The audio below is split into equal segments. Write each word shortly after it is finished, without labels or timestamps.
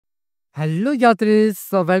Hello Yatris,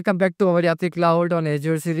 so welcome back to our Yatri Cloud on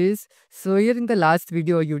Azure series. So here in the last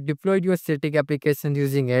video, you deployed your static application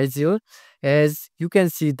using Azure. As you can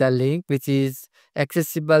see the link which is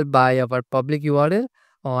accessible by our public URL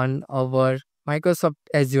on our Microsoft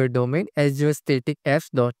Azure domain,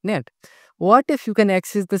 azurestaticapps.net. What if you can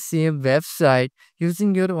access the same website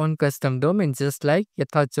using your own custom domain just like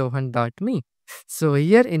yathachauhan.me? So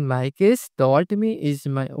here in my case, .me is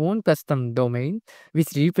my own custom domain which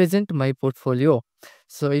represent my portfolio.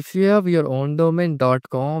 So if you have your own domain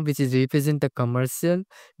 .com which is represent the commercial,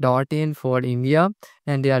 .in for India,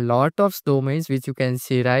 and there are lot of domains which you can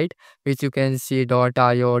see, right, which you can see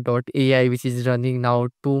 .io, .ai which is running now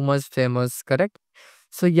too much famous, correct?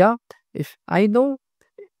 So yeah, if I know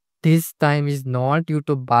this time is not you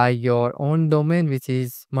to buy your own domain, which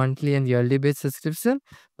is monthly and yearly based subscription.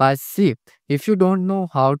 But see, if you don't know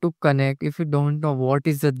how to connect, if you don't know what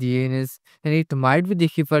is the DNS, then it might be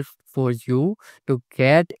difficult for you to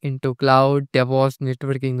get into cloud DevOps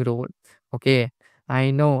networking role. Okay,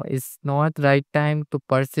 I know it's not right time to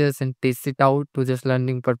purchase and test it out to just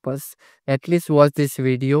learning purpose. At least watch this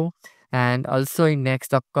video, and also in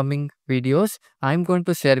next upcoming videos, I'm going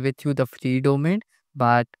to share with you the free domain.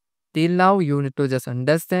 But till now, you need to just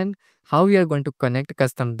understand how you are going to connect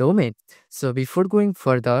custom domain. So before going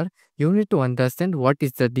further, you need to understand what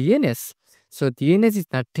is the DNS. So DNS is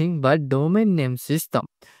nothing but domain name system.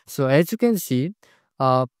 So as you can see,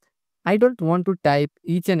 uh, I don't want to type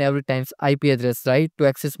each and every time's IP address, right, to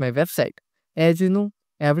access my website. As you know,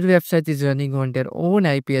 every website is running on their own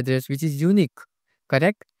IP address, which is unique,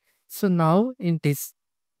 correct? So now in this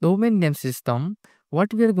domain name system,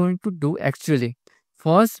 what we are going to do actually,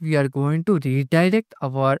 first we are going to redirect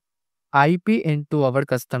our IP into our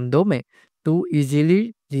custom domain to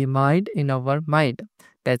easily remind in our mind.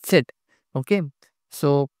 That's it. Okay.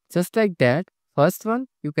 So just like that, first one,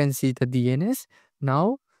 you can see the DNS.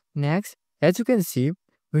 Now, next, as you can see,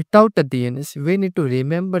 without the DNS, we need to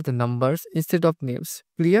remember the numbers instead of names.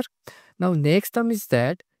 Clear? Now, next term is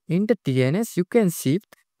that in the DNS, you can see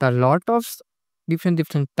the lot of different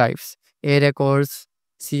types. A records,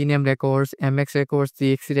 CNAME records, MX records,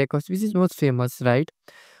 DXC records, which is most famous, right?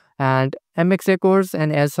 And MX records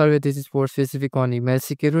and S survey, this is for specific on email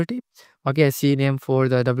security. Okay, CNAME for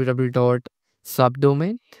the www dot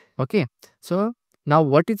subdomain. Okay, so now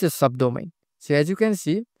what is a subdomain? So as you can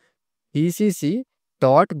see,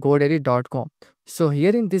 dcc.godaddy.com. So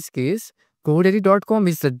here in this case, godaddy.com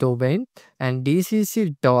is the domain and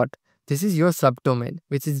dcc dot, this is your subdomain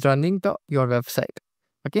which is running your website.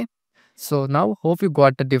 Okay, so now hope you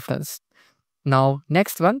got the difference. Now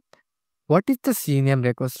next one, what is the CNAME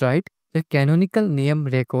records, right? The canonical name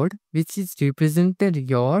record which is represented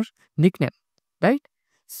your nickname, right?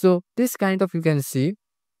 So this kind of you can see.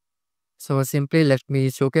 So simply let me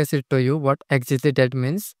showcase it to you what exactly that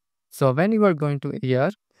means. So when you are going to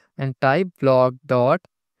here and type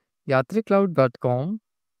blog.yatricloud.com,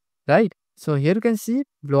 right? So here you can see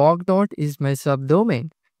blog dot is my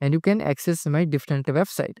subdomain and you can access my different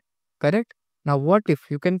website, correct? Now what if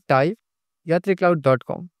you can type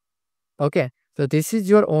yatricloud.com? Okay, so this is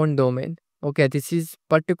your own domain. Okay, this is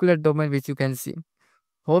particular domain which you can see.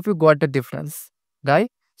 Hope you got the difference,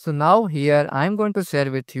 right? So now here I'm going to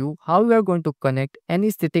share with you how you are going to connect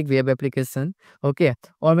any static web application, okay,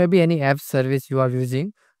 or maybe any app service you are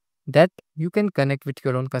using that you can connect with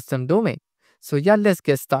your own custom domain. So yeah, let's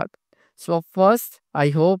get started. So first, I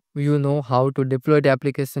hope you know how to deploy the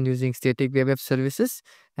application using static web app services.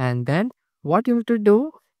 And then what you need to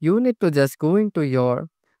do, you need to just go into your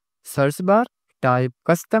search bar, type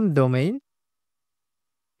custom domain,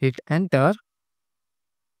 hit enter,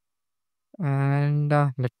 and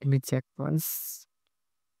let me check once.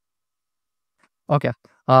 Okay,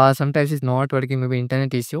 sometimes it's not working, maybe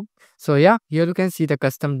internet issue. So yeah, here you can see the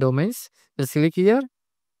custom domains. Just click here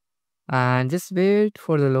and just wait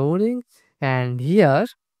for the loading. And here,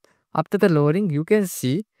 after the loading, you can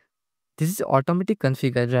see this is automatic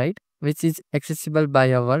configure, right? Which is accessible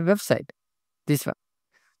by our website. This one.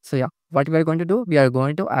 So yeah, what we are going to do, we are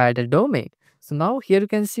going to add a domain. So now here you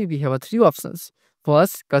can see we have three options.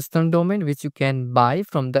 First, custom domain, which you can buy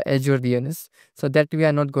from the Azure DNS. So that we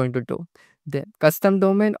are not going to do. Then custom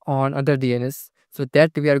domain on other DNS. So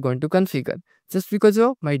that we are going to configure. Just because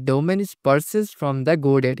of my domain is purchased from the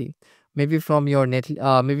GoDaddy. Maybe from your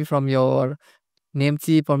maybe from your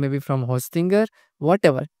Namecheap or maybe from Hostinger,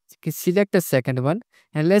 whatever. You can select the second one.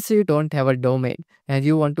 And let's say you don't have a domain and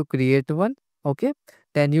you want to create one. Okay,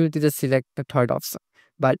 then you need to just select the third option.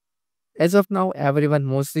 But as of now, everyone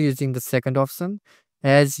mostly using the second option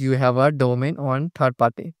as you have a domain on third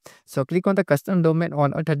party. So click on the custom domain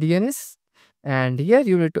on other DNS. and here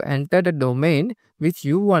you need to enter the domain which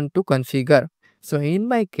you want to configure. So in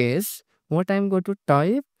my case, what I'm going to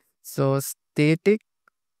type, so static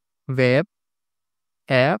web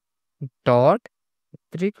app dot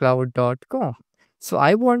yatricloud.com. So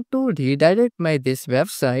I want to redirect my this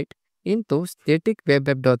website into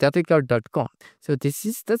staticwebapp.yatricloud.com. So this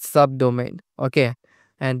is the subdomain, okay,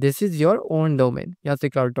 and this is your own domain,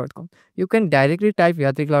 yatricloud.com. You can directly type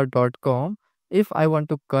yatricloud.com if I want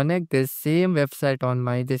to connect this same website on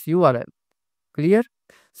my this URL. Clear?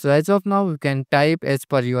 So as of now, you can type as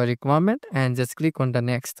per your requirement and just click on the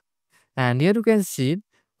next. And here you can see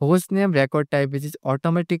hostname record type, which is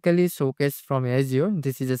automatically showcased from Azure.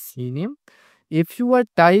 This is a CNAME. If you are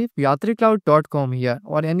type yatricloud.com here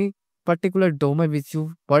or any particular domain which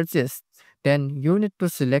you purchased, then you need to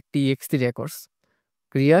select txt records.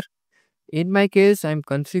 Clear? In my case, I'm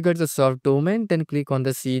configured the subdomain, then click on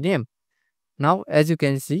the CNAME. Now, as you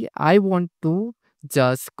can see, I want to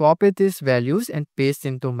just copy these values and paste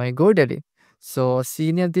into my GoDaddy. So,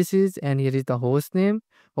 senior this is, and here is the host name.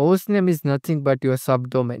 Host name is nothing but your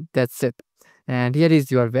subdomain. That's it. And here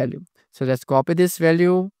is your value. So, let's copy this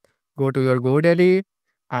value, go to your GoDaddy,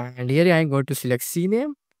 and here I'm going to select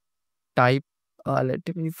CNAME. Type,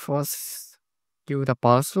 let me first give the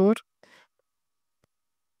password.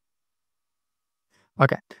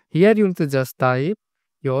 Okay, here you need to just type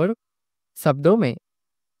your subdomain,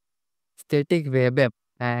 static web app,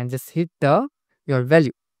 and just hit the your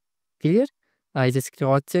value. Clear? I just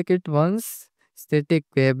cross check it once. Static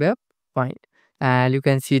web app, fine. And you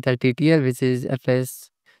can see the TTL, which is FS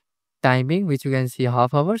timing, which you can see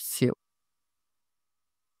half hour save.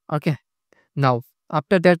 Okay. Now,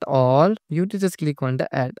 after that all, you need to just click on the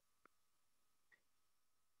add.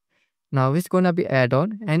 Now it's gonna be add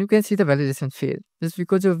on, and you can see the validation fail just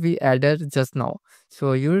because of we added just now.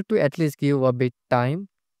 So you need to at least give a bit time.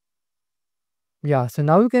 Yeah, so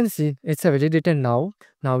now you can see it's a validated now.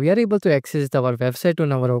 Now we are able to access our website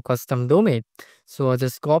on our custom domain. So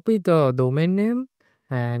just copy the domain name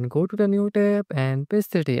and go to the new tab and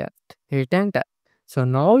paste it here. Hit enter. So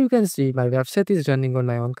now you can see my website is running on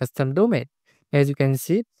my own custom domain. As you can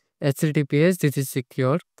see, HTTPS, this is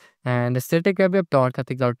secure, and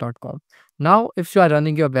staticwebapp.yatricloud.com. Now, if you are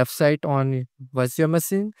running your website on virtual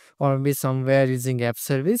machine or maybe somewhere using app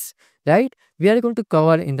service, right? We are going to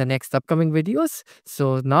cover in the next upcoming videos.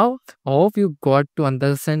 So now I hope you got to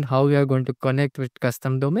understand how you are going to connect with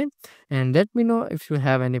custom domain, and let me know if you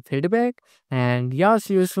have any feedback. And yeah,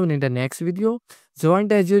 see you soon in the next video. Join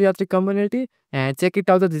the Azure Yatri community and check it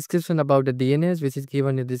out the description about the DNS which is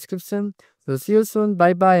given in the description. So see you soon.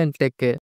 Bye bye and take care.